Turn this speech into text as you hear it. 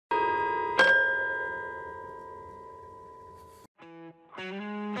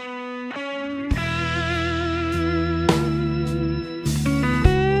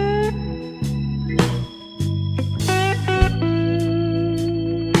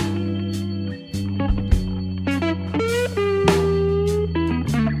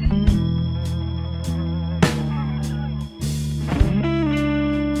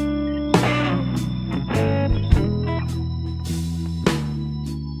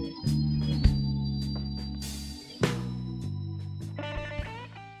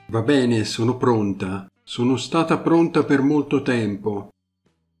Va bene, sono pronta. Sono stata pronta per molto tempo.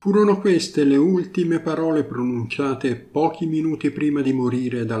 Furono queste le ultime parole pronunciate pochi minuti prima di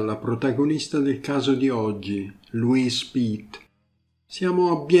morire dalla protagonista del caso di oggi, Louise Peete.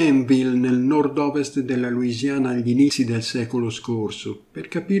 Siamo a Bienville, nel nord-ovest della Louisiana agli inizi del secolo scorso. Per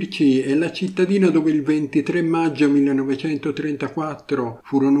capirci, è la cittadina dove il 23 maggio 1934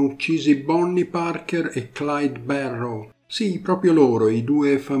 furono uccisi Bonnie Parker e Clyde Barrow. Sì, proprio loro, i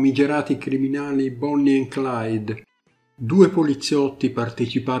due famigerati criminali Bonnie e Clyde. Due poliziotti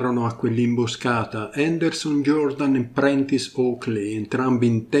parteciparono a quell'imboscata, Anderson Jordan e Prentice Oakley, entrambi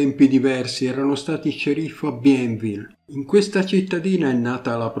in tempi diversi, erano stati sceriffo a Bienville. In questa cittadina è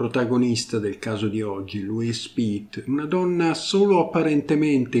nata la protagonista del caso di oggi, Louise Peete, una donna solo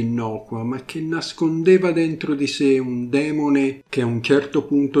apparentemente innocua, ma che nascondeva dentro di sé un demone che a un certo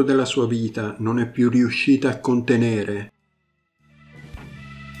punto della sua vita non è più riuscita a contenere.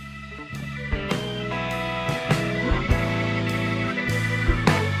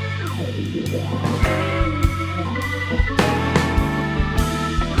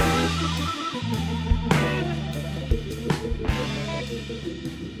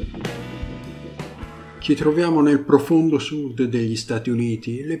 Ci troviamo nel profondo sud degli Stati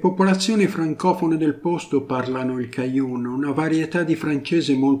Uniti. Le popolazioni francofone del posto parlano il Cajun, una varietà di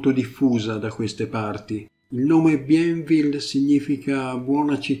francese molto diffusa da queste parti. Il nome Bienville significa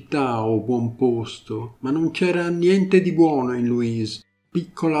buona città o buon posto, ma non c'era niente di buono in Louise.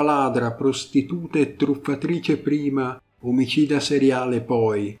 Piccola ladra, prostituta e truffatrice prima, omicida seriale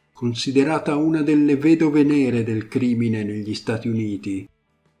poi, considerata una delle vedove nere del crimine negli Stati Uniti.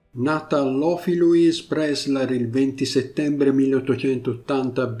 Nata a Lofi Louise Presler il 20 settembre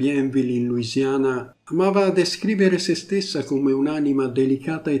 1880 a Bienville in Louisiana, amava descrivere se stessa come un'anima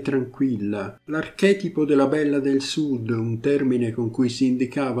delicata e tranquilla, l'archetipo della bella del sud, un termine con cui si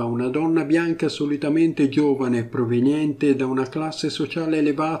indicava una donna bianca solitamente giovane e proveniente da una classe sociale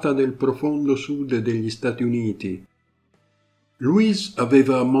elevata del profondo sud degli Stati Uniti. Louise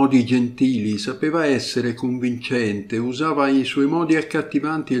aveva modi gentili, sapeva essere convincente, usava i suoi modi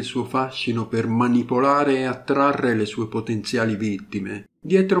accattivanti e il suo fascino per manipolare e attrarre le sue potenziali vittime.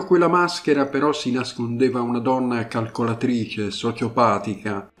 Dietro quella maschera però si nascondeva una donna calcolatrice,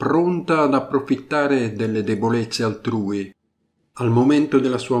 sociopatica, pronta ad approfittare delle debolezze altrui. Al momento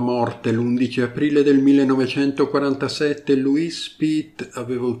della sua morte, l'11 aprile del 1947, Louise Peete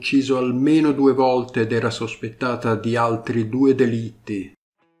aveva ucciso almeno 2 volte ed era sospettata di altri 2 delitti.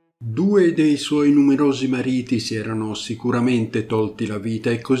 2 dei suoi numerosi mariti si erano sicuramente tolti la vita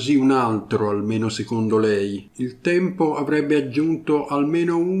e così un altro, almeno secondo lei. Il tempo avrebbe aggiunto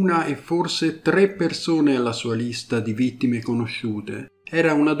almeno 1 e forse 3 persone alla sua lista di vittime conosciute.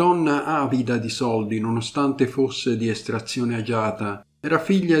 Era una donna avida di soldi, nonostante fosse di estrazione agiata. Era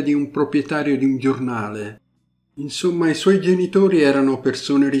figlia di un proprietario di un giornale. Insomma, i suoi genitori erano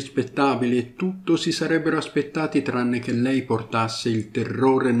persone rispettabili e tutto si sarebbero aspettati tranne che lei portasse il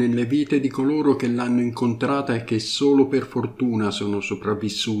terrore nelle vite di coloro che l'hanno incontrata e che solo per fortuna sono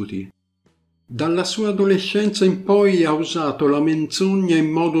sopravvissuti. Dalla sua adolescenza in poi ha usato la menzogna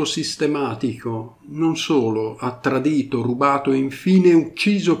in modo sistematico. Non solo, ha tradito, rubato e infine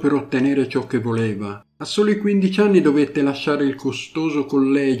ucciso per ottenere ciò che voleva. A soli 15 anni dovette lasciare il costoso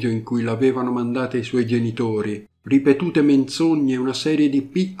collegio in cui l'avevano mandata i suoi genitori. Ripetute menzogne e una serie di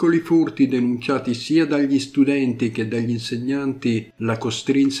piccoli furti denunciati sia dagli studenti che dagli insegnanti la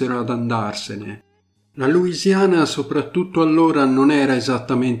costrinsero ad andarsene. La Louisiana, soprattutto allora, non era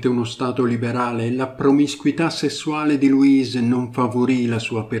esattamente uno stato liberale e la promiscuità sessuale di Louise non favorì la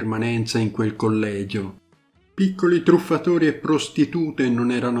sua permanenza in quel collegio. Piccoli truffatori e prostitute non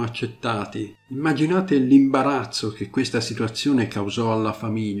erano accettati. Immaginate l'imbarazzo che questa situazione causò alla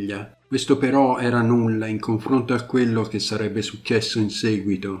famiglia. Questo però era nulla in confronto a quello che sarebbe successo in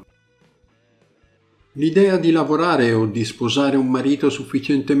seguito. L'idea di lavorare o di sposare un marito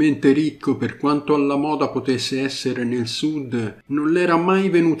sufficientemente ricco per quanto alla moda potesse essere nel sud non le era mai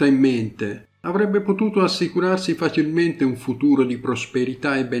venuta in mente. Avrebbe potuto assicurarsi facilmente un futuro di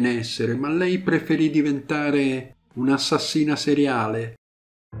prosperità e benessere, ma lei preferì diventare un'assassina seriale.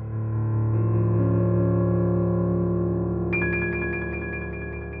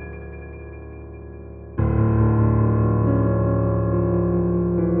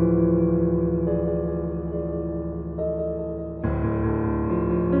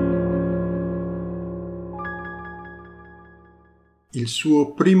 Il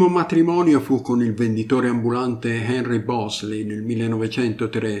suo primo matrimonio fu con il venditore ambulante Henry Bosley nel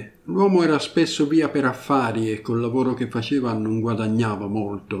 1903. L'uomo era spesso via per affari e col lavoro che faceva non guadagnava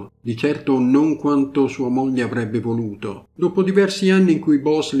molto, di certo non quanto sua moglie avrebbe voluto. Dopo diversi anni in cui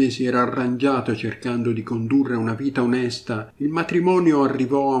Bosley si era arrangiato cercando di condurre una vita onesta, il matrimonio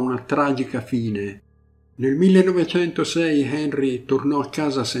arrivò a una tragica fine. Nel 1906 Henry tornò a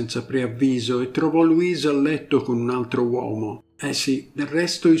casa senza preavviso e trovò Louise a letto con un altro uomo. Sì, del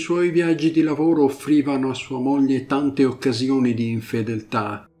resto i suoi viaggi di lavoro offrivano a sua moglie tante occasioni di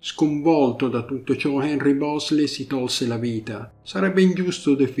infedeltà. Sconvolto da tutto ciò, Henry Bosley si tolse la vita. Sarebbe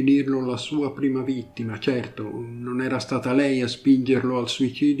ingiusto definirlo la sua prima vittima, certo, non era stata lei a spingerlo al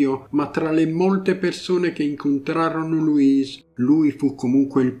suicidio, ma tra le molte persone che incontrarono Louise, lui fu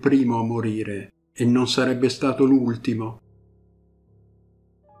comunque il primo a morire. E non sarebbe stato l'ultimo.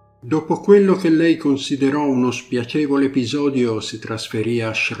 Dopo quello che lei considerò uno spiacevole episodio, si trasferì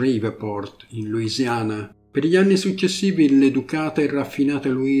a Shreveport, in Louisiana. Per gli anni successivi l'educata e raffinata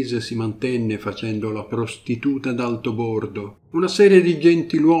Louise si mantenne facendo la prostituta d'alto bordo. Una serie di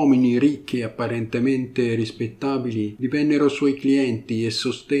gentiluomini ricchi e apparentemente rispettabili divennero suoi clienti e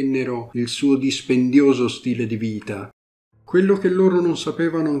sostennero il suo dispendioso stile di vita. Quello che loro non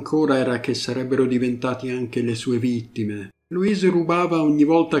sapevano ancora era che sarebbero diventati anche le sue vittime. Louise rubava ogni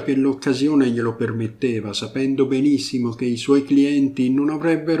volta che l'occasione glielo permetteva, sapendo benissimo che i suoi clienti non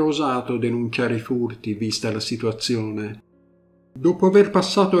avrebbero osato denunciare i furti, vista la situazione. Dopo aver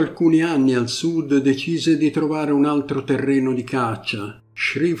passato alcuni anni al sud, decise di trovare un altro terreno di caccia.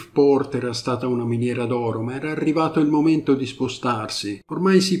 Shreveport era stata una miniera d'oro, ma era arrivato il momento di spostarsi.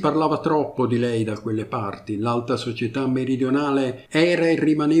 Ormai si parlava troppo di lei da quelle parti. L'alta società meridionale era e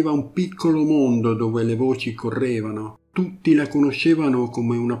rimaneva un piccolo mondo dove le voci correvano. Tutti la conoscevano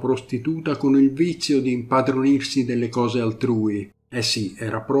come una prostituta con il vizio di impadronirsi delle cose altrui. Sì,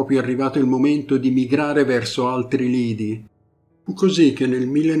 era proprio arrivato il momento di migrare verso altri lidi. Fu così che nel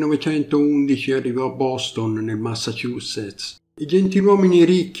 1911 arrivò a Boston, nel Massachusetts. I gentiluomini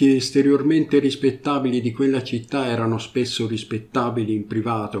ricchi e esteriormente rispettabili di quella città erano spesso rispettabili in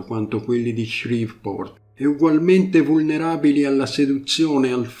privato quanto quelli di Shreveport e ugualmente vulnerabili alla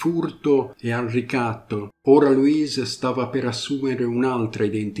seduzione, al furto e al ricatto. Ora Louise stava per assumere un'altra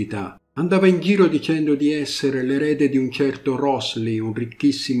identità. Andava in giro dicendo di essere l'erede di un certo Rossley, un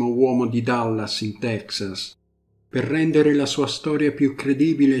ricchissimo uomo di Dallas in Texas. Per rendere la sua storia più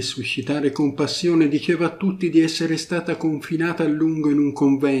credibile e suscitare compassione, diceva a tutti di essere stata confinata a lungo in un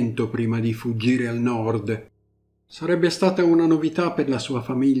convento prima di fuggire al nord. Sarebbe stata una novità per la sua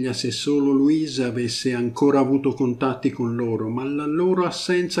famiglia se solo Louise avesse ancora avuto contatti con loro, ma la loro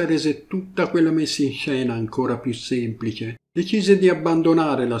assenza rese tutta quella messa in scena ancora più semplice. Decise di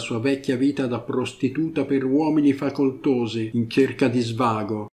abbandonare la sua vecchia vita da prostituta per uomini facoltosi in cerca di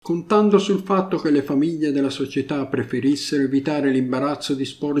svago, contando sul fatto che le famiglie della società preferissero evitare l'imbarazzo di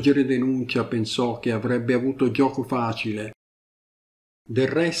sporgere denuncia. Pensò che avrebbe avuto gioco facile. Del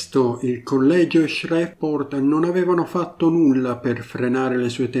resto, il collegio e Shreveport non avevano fatto nulla per frenare le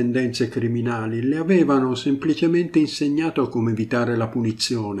sue tendenze criminali, le avevano semplicemente insegnato come evitare la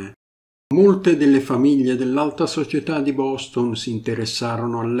punizione. Molte delle famiglie dell'alta società di Boston si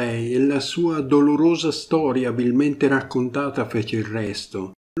interessarono a lei e la sua dolorosa storia abilmente raccontata fece il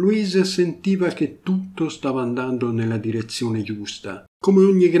resto. Louise sentiva che tutto stava andando nella direzione giusta. Come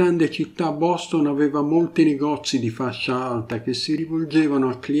ogni grande città, Boston aveva molti negozi di fascia alta che si rivolgevano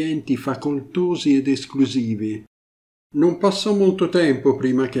a clienti facoltosi ed esclusivi. Non passò molto tempo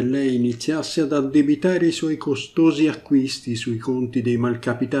prima che lei iniziasse ad addebitare i suoi costosi acquisti sui conti dei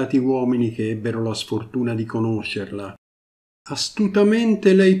malcapitati uomini che ebbero la sfortuna di conoscerla.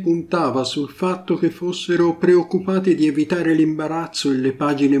 Astutamente lei puntava sul fatto che fossero preoccupati di evitare l'imbarazzo e le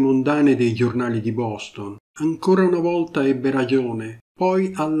pagine mondane dei giornali di Boston. Ancora una volta ebbe ragione,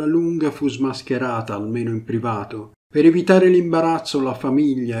 poi alla lunga fu smascherata, almeno in privato. Per evitare l'imbarazzo la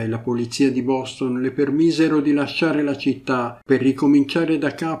famiglia e la polizia di Boston le permisero di lasciare la città per ricominciare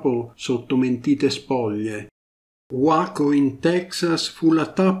da capo sotto mentite spoglie. Waco in Texas fu la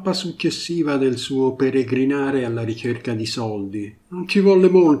tappa successiva del suo peregrinare alla ricerca di soldi. Non ci volle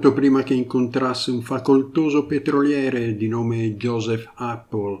molto prima che incontrasse un facoltoso petroliere di nome Joseph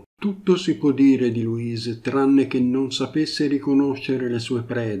Apple. Tutto si può dire di Louise tranne che non sapesse riconoscere le sue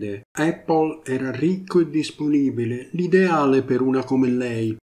prede. Apple era ricco e disponibile, l'ideale per una come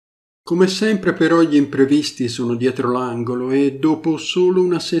lei. Come sempre però gli imprevisti sono dietro l'angolo e dopo solo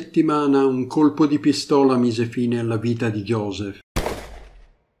una settimana un colpo di pistola mise fine alla vita di Joseph.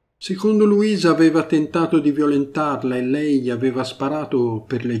 Secondo Louise aveva tentato di violentarla e lei gli aveva sparato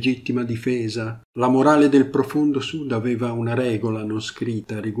per legittima difesa. La morale del profondo sud aveva una regola non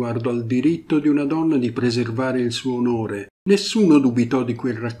scritta riguardo al diritto di una donna di preservare il suo onore. Nessuno dubitò di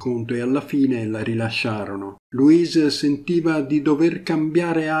quel racconto e alla fine la rilasciarono. Louise sentiva di dover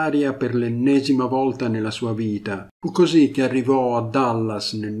cambiare aria per l'ennesima volta nella sua vita. Fu così che arrivò a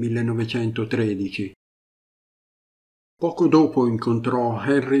Dallas nel 1913. Poco dopo incontrò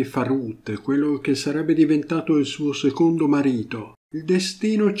Henry Faroot, quello che sarebbe diventato il suo secondo marito. Il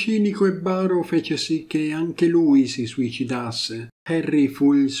destino cinico e baro fece sì che anche lui si suicidasse. Henry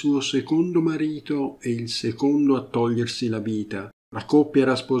fu il suo secondo marito e il secondo a togliersi la vita. La coppia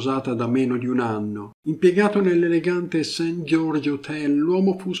era sposata da meno di un anno. Impiegato nell'elegante St. George Hotel,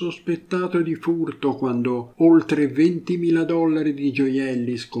 l'uomo fu sospettato di furto quando oltre $20.000 di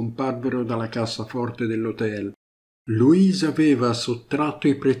gioielli scomparvero dalla cassaforte dell'hotel. Louise aveva sottratto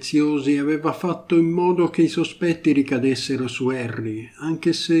i preziosi e aveva fatto in modo che i sospetti ricadessero su Henry,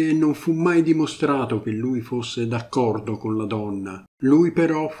 anche se non fu mai dimostrato che lui fosse d'accordo con la donna. Lui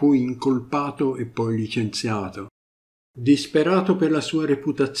però fu incolpato e poi licenziato. Disperato per la sua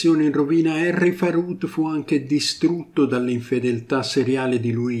reputazione in rovina, Henry Faroot fu anche distrutto dall'infedeltà seriale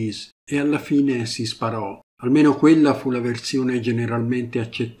di Louise e alla fine si sparò. Almeno quella fu la versione generalmente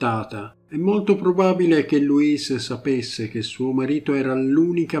accettata. È molto probabile che Louise sapesse che suo marito era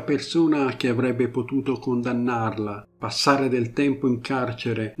l'unica persona che avrebbe potuto condannarla. Passare del tempo in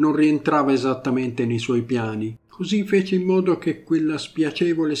carcere non rientrava esattamente nei suoi piani. Così fece in modo che quella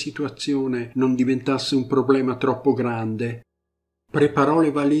spiacevole situazione non diventasse un problema troppo grande. Preparò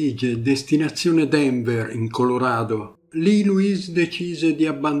le valigie, destinazione Denver, in Colorado. Lì Louise decise di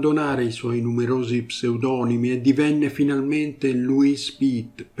abbandonare i suoi numerosi pseudonimi e divenne finalmente Louise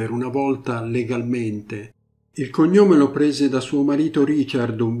Peete, per una volta legalmente. Il cognome lo prese da suo marito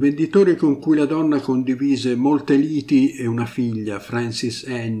Richard, un venditore con cui la donna condivise molte liti e una figlia, Frances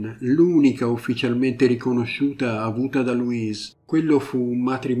Ann, l'unica ufficialmente riconosciuta avuta da Louise. Quello fu un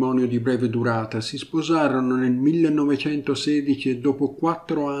matrimonio di breve durata, si sposarono nel 1916 e dopo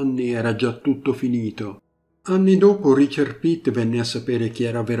 4 anni era già tutto finito. Anni dopo Richard Peete venne a sapere chi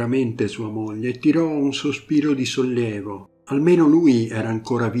era veramente sua moglie e tirò un sospiro di sollievo. Almeno lui era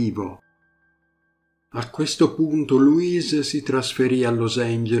ancora vivo. A questo punto Louise si trasferì a Los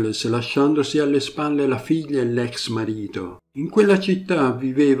Angeles lasciandosi alle spalle la figlia e l'ex marito. In quella città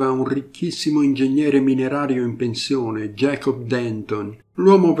viveva un ricchissimo ingegnere minerario in pensione, Jacob Denton.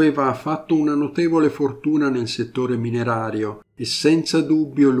 L'uomo aveva fatto una notevole fortuna nel settore minerario e senza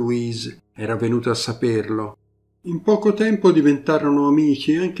dubbio Louise era venuta a saperlo. In poco tempo diventarono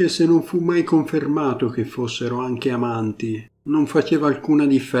amici, anche se non fu mai confermato che fossero anche amanti. Non faceva alcuna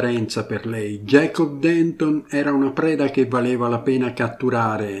differenza per lei. Jacob Denton era una preda che valeva la pena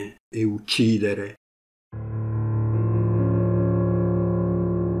catturare e uccidere.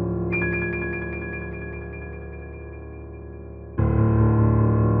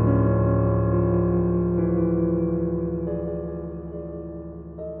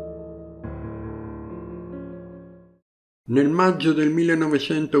 Nel maggio del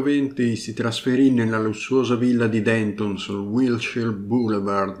 1920 si trasferì nella lussuosa villa di Denton sul Wilshire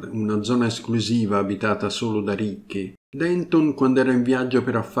Boulevard, una zona esclusiva abitata solo da ricchi. Denton, quando era in viaggio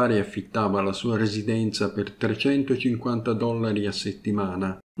per affari, affittava la sua residenza per $350 a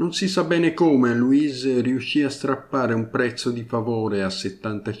settimana. Non si sa bene come Louise riuscì a strappare un prezzo di favore a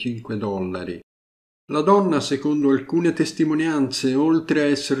 $75. La donna, secondo alcune testimonianze, oltre a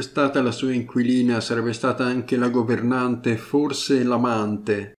essere stata la sua inquilina, sarebbe stata anche la governante, forse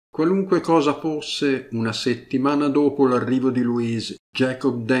l'amante. Qualunque cosa fosse, una settimana dopo l'arrivo di Louise,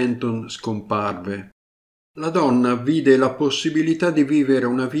 Jacob Denton scomparve. La donna vide la possibilità di vivere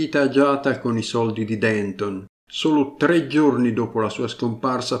una vita agiata con i soldi di Denton. Solo 3 giorni dopo la sua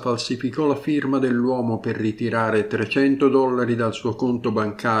scomparsa falsificò la firma dell'uomo per ritirare $300 dal suo conto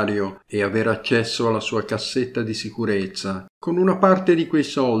bancario e avere accesso alla sua cassetta di sicurezza. Con una parte di quei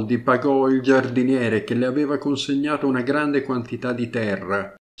soldi pagò il giardiniere che le aveva consegnato una grande quantità di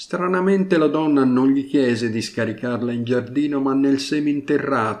terra. Stranamente la donna non gli chiese di scaricarla in giardino ma nel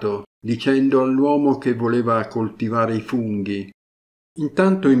seminterrato, dicendo all'uomo che voleva coltivare i funghi.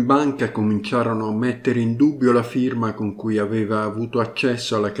 Intanto in banca cominciarono a mettere in dubbio la firma con cui aveva avuto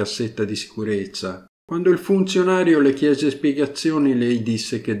accesso alla cassetta di sicurezza. Quando il funzionario le chiese spiegazioni, lei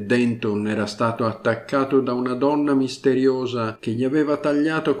disse che Denton era stato attaccato da una donna misteriosa che gli aveva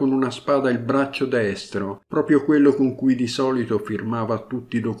tagliato con una spada il braccio destro, proprio quello con cui di solito firmava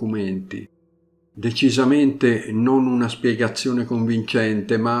tutti i documenti. Decisamente non una spiegazione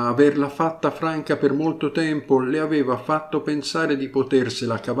convincente, ma averla fatta franca per molto tempo le aveva fatto pensare di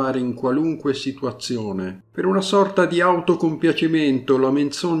potersela cavare in qualunque situazione. Per una sorta di autocompiacimento la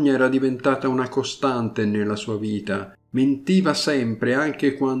menzogna era diventata una costante nella sua vita. Mentiva sempre,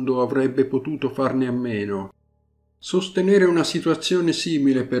 anche quando avrebbe potuto farne a meno. Sostenere una situazione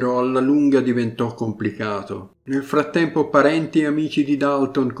simile però alla lunga diventò complicato. Nel frattempo parenti e amici di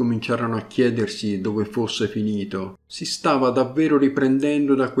Dalton cominciarono a chiedersi dove fosse finito. Si stava davvero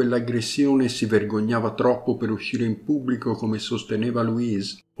riprendendo da quell'aggressione e si vergognava troppo per uscire in pubblico come sosteneva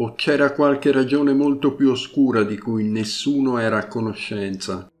Louise? O c'era qualche ragione molto più oscura di cui nessuno era a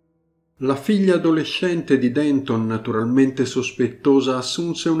conoscenza? La figlia adolescente di Denton, naturalmente sospettosa,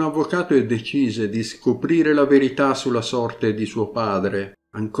 assunse un avvocato e decise di scoprire la verità sulla sorte di suo padre.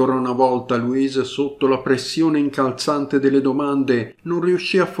 Ancora una volta Louise, sotto la pressione incalzante delle domande, non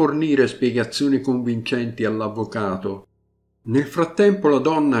riuscì a fornire spiegazioni convincenti all'avvocato. Nel frattempo la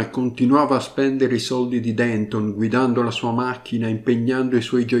donna continuava a spendere i soldi di Denton, guidando la sua macchina, impegnando i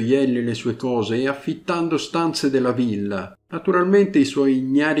suoi gioielli e le sue cose e affittando stanze della villa. Naturalmente i suoi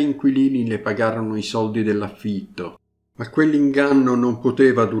ignari inquilini le pagarono i soldi dell'affitto. Ma quell'inganno non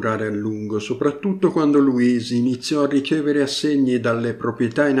poteva durare a lungo, soprattutto quando Louise iniziò a ricevere assegni dalle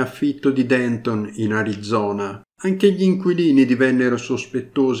proprietà in affitto di Denton in Arizona. Anche gli inquilini divennero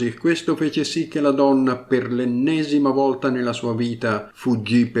sospettosi e questo fece sì che la donna per l'ennesima volta nella sua vita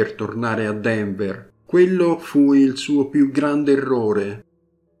fuggì per tornare a Denver. Quello fu il suo più grande errore.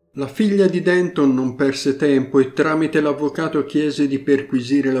 La figlia di Denton non perse tempo e tramite l'avvocato chiese di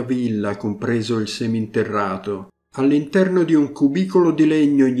perquisire la villa, compreso il seminterrato. All'interno di un cubicolo di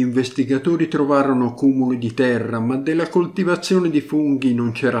legno gli investigatori trovarono cumuli di terra, ma della coltivazione di funghi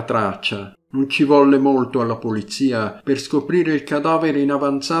non c'era traccia. Non ci volle molto alla polizia per scoprire il cadavere in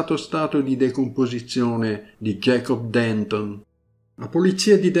avanzato stato di decomposizione di Jacob Denton. La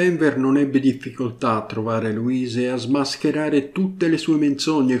polizia di Denver non ebbe difficoltà a trovare Louise e a smascherare tutte le sue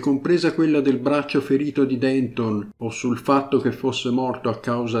menzogne, compresa quella del braccio ferito di Denton o sul fatto che fosse morto a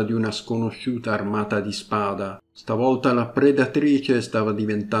causa di una sconosciuta armata di spada. Stavolta la predatrice stava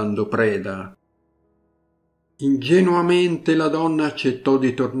diventando preda. Ingenuamente la donna accettò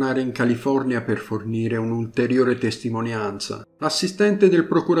di tornare in California per fornire un'ulteriore testimonianza. L'assistente del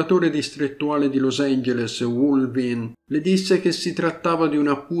procuratore distrettuale di Los Angeles, Woolvin, le disse che si trattava di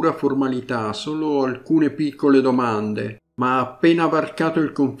una pura formalità, solo alcune piccole domande, ma appena varcato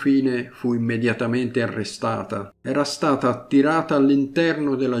il confine fu immediatamente arrestata. Era stata attirata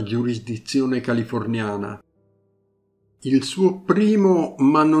all'interno della giurisdizione californiana. Il suo primo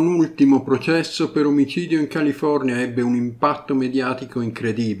ma non ultimo processo per omicidio in California ebbe un impatto mediatico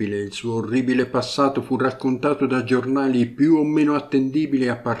incredibile. Il suo orribile passato fu raccontato da giornali più o meno attendibili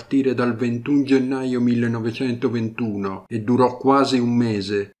a partire dal 21 gennaio 1921 e durò quasi un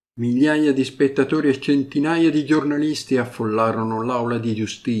mese. Migliaia di spettatori e centinaia di giornalisti affollarono l'aula di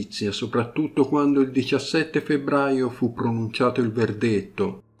giustizia, soprattutto quando il 17 febbraio fu pronunciato il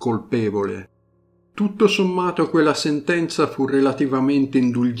verdetto, colpevole. Tutto sommato quella sentenza fu relativamente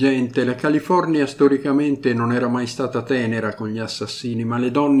indulgente. La California storicamente non era mai stata tenera con gli assassini, ma le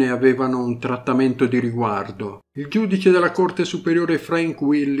donne avevano un trattamento di riguardo. Il giudice della Corte Superiore Frank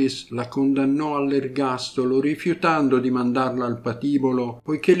Willis la condannò all'ergastolo, rifiutando di mandarla al patibolo,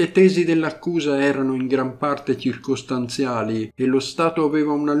 poiché le tesi dell'accusa erano in gran parte circostanziali e lo Stato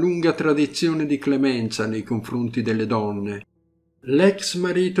aveva una lunga tradizione di clemenza nei confronti delle donne. L'ex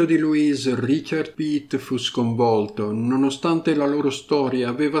marito di Louise, Richard Peete, fu sconvolto. Nonostante la loro storia,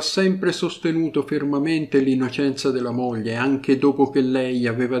 aveva sempre sostenuto fermamente l'innocenza della moglie, anche dopo che lei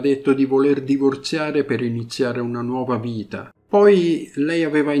aveva detto di voler divorziare per iniziare una nuova vita. Poi lei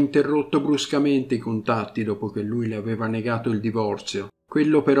aveva interrotto bruscamente i contatti dopo che lui le aveva negato il divorzio.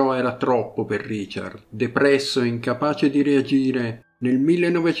 Quello però era troppo per Richard. Depresso e incapace di reagire, nel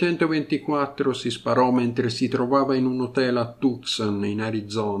 1924 si sparò mentre si trovava in un hotel a Tucson, in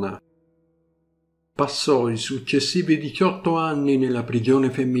Arizona. Passò i successivi 18 anni nella prigione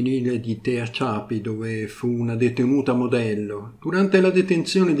femminile di Tehachapi, dove fu una detenuta modello. Durante la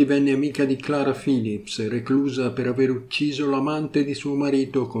detenzione divenne amica di Clara Phillips, reclusa per aver ucciso l'amante di suo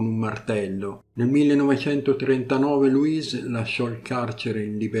marito con un martello. Nel 1939 Louise lasciò il carcere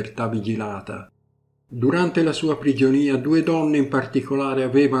in libertà vigilata. Durante la sua prigionia 2 donne in particolare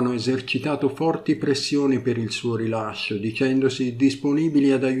avevano esercitato forti pressioni per il suo rilascio, dicendosi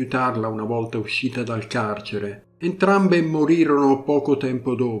disponibili ad aiutarla una volta uscita dal carcere. Entrambe morirono poco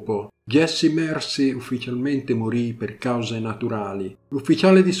tempo dopo. Jessie Mercy ufficialmente morì per cause naturali.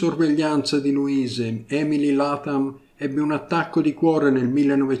 L'ufficiale di sorveglianza di Louise, Emily Latham, ebbe un attacco di cuore nel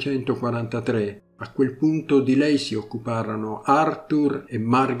 1943. A quel punto di lei si occuparono Arthur e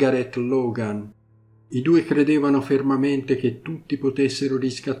Margaret Logan. I due credevano fermamente che tutti potessero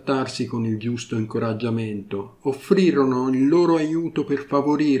riscattarsi con il giusto incoraggiamento. Offrirono il loro aiuto per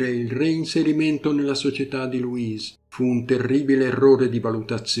favorire il reinserimento nella società di Louise. Fu un terribile errore di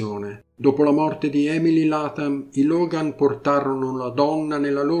valutazione. Dopo la morte di Emily Latham, i Logan portarono la donna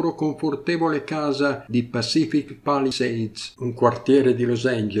nella loro confortevole casa di Pacific Palisades, un quartiere di Los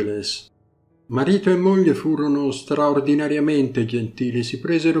Angeles. Marito e moglie furono straordinariamente gentili, si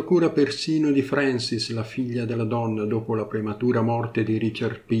presero cura persino di Frances, la figlia della donna, dopo la prematura morte di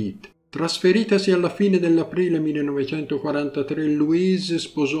Richard Peete. Trasferitasi alla fine dell'aprile 1943, Louise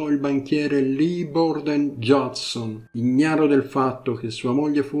sposò il banchiere Lee Borden Judson, ignaro del fatto che sua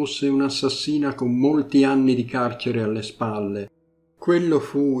moglie fosse un'assassina con molti anni di carcere alle spalle. Quello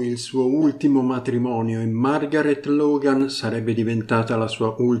fu il suo ultimo matrimonio e Margaret Logan sarebbe diventata la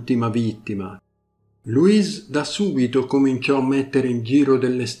sua ultima vittima. Louise da subito cominciò a mettere in giro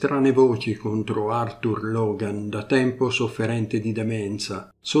delle strane voci contro Arthur Logan, da tempo sofferente di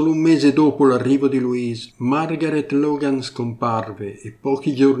demenza. Solo un mese dopo l'arrivo di Louise, Margaret Logan scomparve e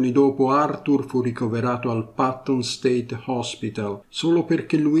pochi giorni dopo Arthur fu ricoverato al Patton State Hospital solo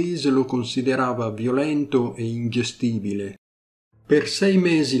perché Louise lo considerava violento e ingestibile. Per 6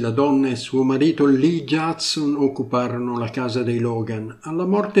 mesi la donna e suo marito Lee Judson occuparono la casa dei Logan. Alla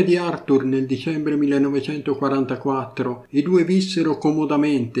morte di Arthur nel dicembre 1944 i due vissero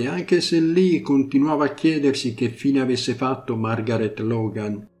comodamente, anche se Lee continuava a chiedersi che fine avesse fatto Margaret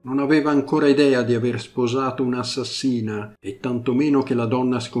Logan. Non aveva ancora idea di aver sposato un'assassina e tantomeno che la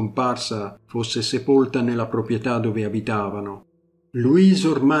donna scomparsa fosse sepolta nella proprietà dove abitavano. Louise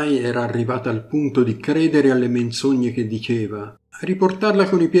ormai era arrivata al punto di credere alle menzogne che diceva. A riportarla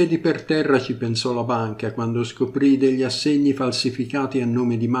con i piedi per terra ci pensò la banca quando scoprì degli assegni falsificati a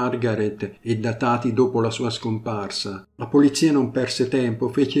nome di Margaret e datati dopo la sua scomparsa. La polizia non perse tempo,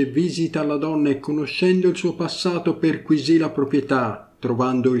 fece visita alla donna e conoscendo il suo passato perquisì la proprietà,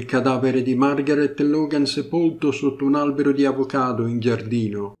 trovando il cadavere di Margaret Logan sepolto sotto un albero di avocado in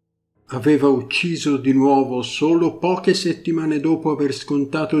giardino. Aveva ucciso di nuovo solo poche settimane dopo aver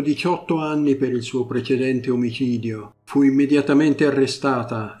scontato 18 anni per il suo precedente omicidio. Fu immediatamente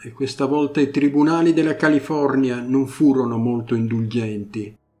arrestata e questa volta i tribunali della California non furono molto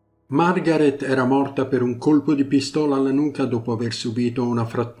indulgenti. Margaret era morta per un colpo di pistola alla nuca dopo aver subito una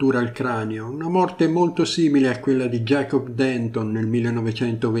frattura al cranio, una morte molto simile a quella di Jacob Denton nel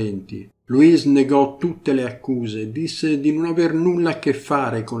 1920. Louise negò tutte le accuse e disse di non aver nulla a che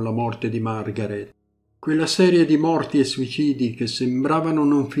fare con la morte di Margaret. Quella serie di morti e suicidi che sembravano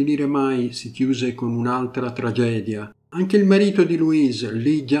non finire mai si chiuse con un'altra tragedia. Anche il marito di Louise,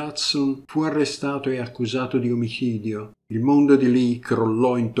 Lee Judson, fu arrestato e accusato di omicidio. Il mondo di Lee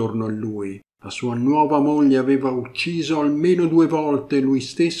crollò intorno a lui. La sua nuova moglie aveva ucciso almeno 2 volte e lui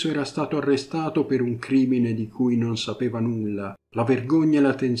stesso era stato arrestato per un crimine di cui non sapeva nulla. La vergogna e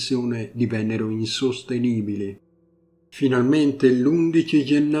la tensione divennero insostenibili. Finalmente l'11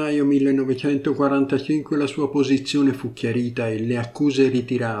 gennaio 1945 la sua posizione fu chiarita e le accuse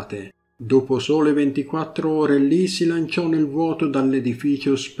ritirate. Dopo sole 24 ore Lee si lanciò nel vuoto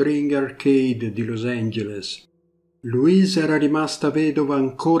dall'edificio Spring Arcade di Los Angeles. Louise era rimasta vedova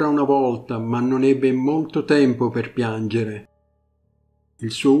ancora una volta, ma non ebbe molto tempo per piangere. Il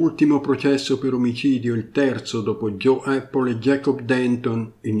suo ultimo processo per omicidio, il terzo dopo Joe Apple e Jacob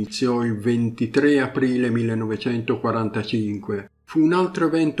Denton, iniziò il 23 aprile 1945. Fu un altro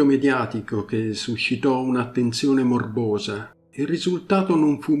evento mediatico che suscitò un'attenzione morbosa. Il risultato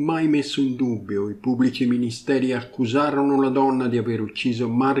non fu mai messo in dubbio. I pubblici ministeri accusarono la donna di aver ucciso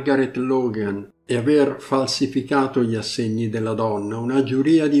Margaret Logan e aver falsificato gli assegni della donna. Una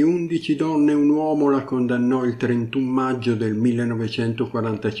giuria di 11 donne e un uomo la condannò il 31 maggio del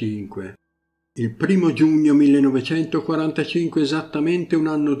 1945. Il 1 giugno 1945, esattamente un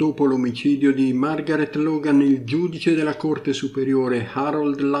anno dopo l'omicidio di Margaret Logan, il giudice della Corte Superiore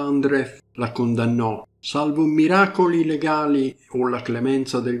Harold Landreth la condannò. Salvo miracoli legali o la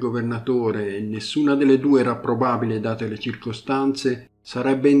clemenza del governatore, e nessuna delle due era probabile date le circostanze,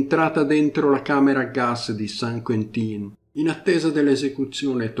 sarebbe entrata dentro la camera a gas di San Quentin. In attesa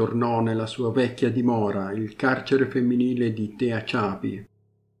dell'esecuzione tornò nella sua vecchia dimora, il carcere femminile di Tehachapi.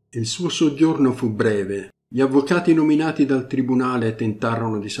 Il suo soggiorno fu breve. Gli avvocati nominati dal tribunale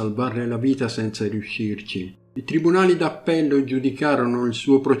tentarono di salvarle la vita senza riuscirci. I tribunali d'appello giudicarono il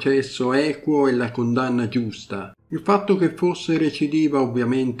suo processo equo e la condanna giusta. Il fatto che fosse recidiva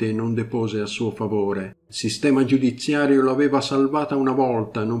ovviamente non depose a suo favore. Il sistema giudiziario l'aveva salvata una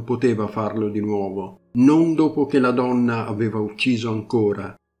volta, non poteva farlo di nuovo, non dopo che la donna aveva ucciso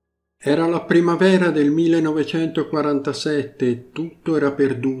ancora. Era la primavera del 1947 e tutto era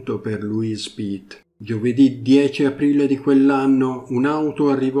perduto per Louise Peete. Giovedì 10 aprile di quell'anno un'auto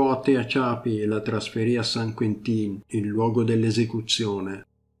arrivò a Tehachapi e la trasferì a San Quentin, il luogo dell'esecuzione.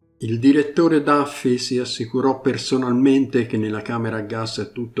 Il direttore Duffy si assicurò personalmente che nella camera a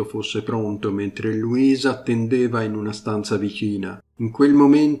gas tutto fosse pronto, mentre Louise attendeva in una stanza vicina. In quel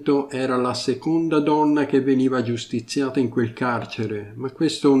momento era la seconda donna che veniva giustiziata in quel carcere, ma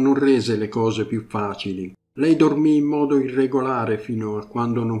questo non rese le cose più facili. Lei dormì in modo irregolare fino a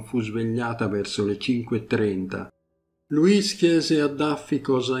quando non fu svegliata verso le 5:30. Louise chiese a Duffy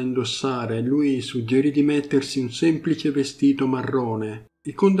cosa indossare e lui suggerì di mettersi un semplice vestito marrone.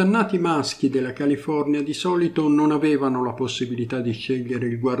 I condannati maschi della California di solito non avevano la possibilità di scegliere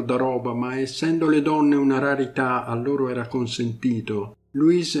il guardaroba, ma essendo le donne una rarità, a loro era consentito.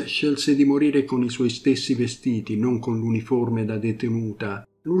 Louise scelse di morire con i suoi stessi vestiti, non con l'uniforme da detenuta.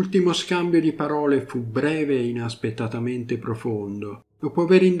 L'ultimo scambio di parole fu breve e inaspettatamente profondo. Dopo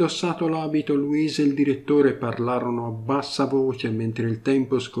aver indossato l'abito, Louise e il direttore parlarono a bassa voce mentre il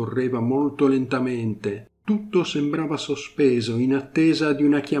tempo scorreva molto lentamente. Tutto sembrava sospeso, in attesa di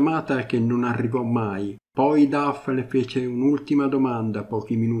una chiamata che non arrivò mai. Poi Duff le fece un'ultima domanda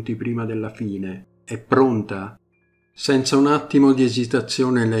pochi minuti prima della fine. «È pronta?» Senza un attimo di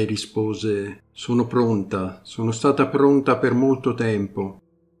esitazione lei rispose: «Sono pronta, sono stata pronta per molto tempo».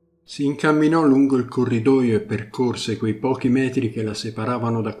 Si incamminò lungo il corridoio e percorse quei pochi metri che la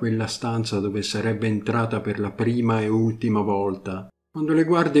separavano da quella stanza dove sarebbe entrata per la prima e ultima volta. Quando le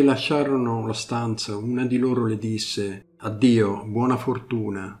guardie lasciarono la stanza, una di loro le disse: «Addio, buona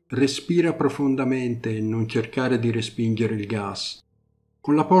fortuna. Respira profondamente e non cercare di respingere il gas».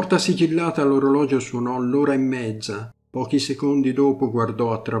 Con la porta sigillata l'orologio suonò l'1:30. Pochi secondi dopo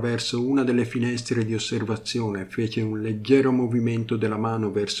guardò attraverso una delle finestre di osservazione e fece un leggero movimento della mano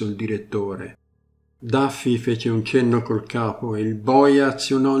verso il direttore. Duffy fece un cenno col capo e il boia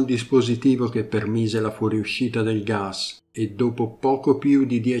azionò il dispositivo che permise la fuoriuscita del gas e dopo poco più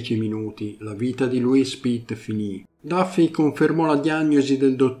di 10 minuti la vita di Louise Peete finì. Duffy confermò la diagnosi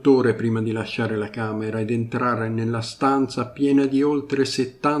del dottore prima di lasciare la camera ed entrare nella stanza piena di oltre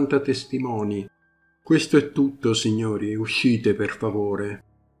 70 testimoni. «Questo è tutto, signori, uscite per favore».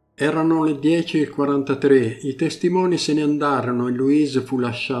 Erano le 10:43, i testimoni se ne andarono e Louise fu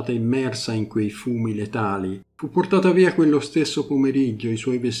lasciata immersa in quei fumi letali. Fu portata via quello stesso pomeriggio, i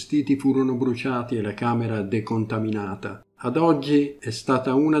suoi vestiti furono bruciati e la camera decontaminata. Ad oggi è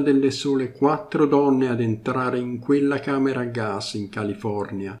stata una delle sole 4 donne ad entrare in quella camera a gas in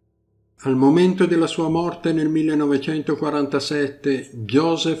California. Al momento della sua morte nel 1947,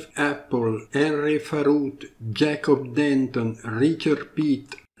 Joseph Apple, Henry Farut, Jacob Denton, Richard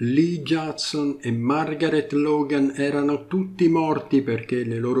Peete, Lee Judson e Margaret Logan erano tutti morti perché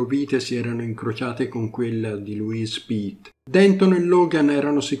le loro vite si erano incrociate con quella di Louise Peete. Denton e Logan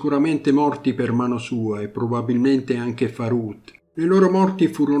erano sicuramente morti per mano sua e probabilmente anche Farut. Le loro morti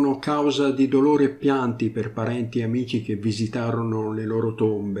furono causa di dolore e pianti per parenti e amici che visitarono le loro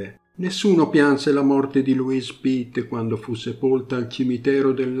tombe. Nessuno pianse la morte di Louise Peete quando fu sepolta al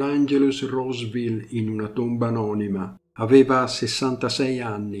cimitero dell'Angelus Roseville in una tomba anonima. Aveva 66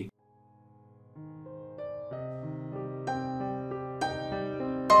 anni.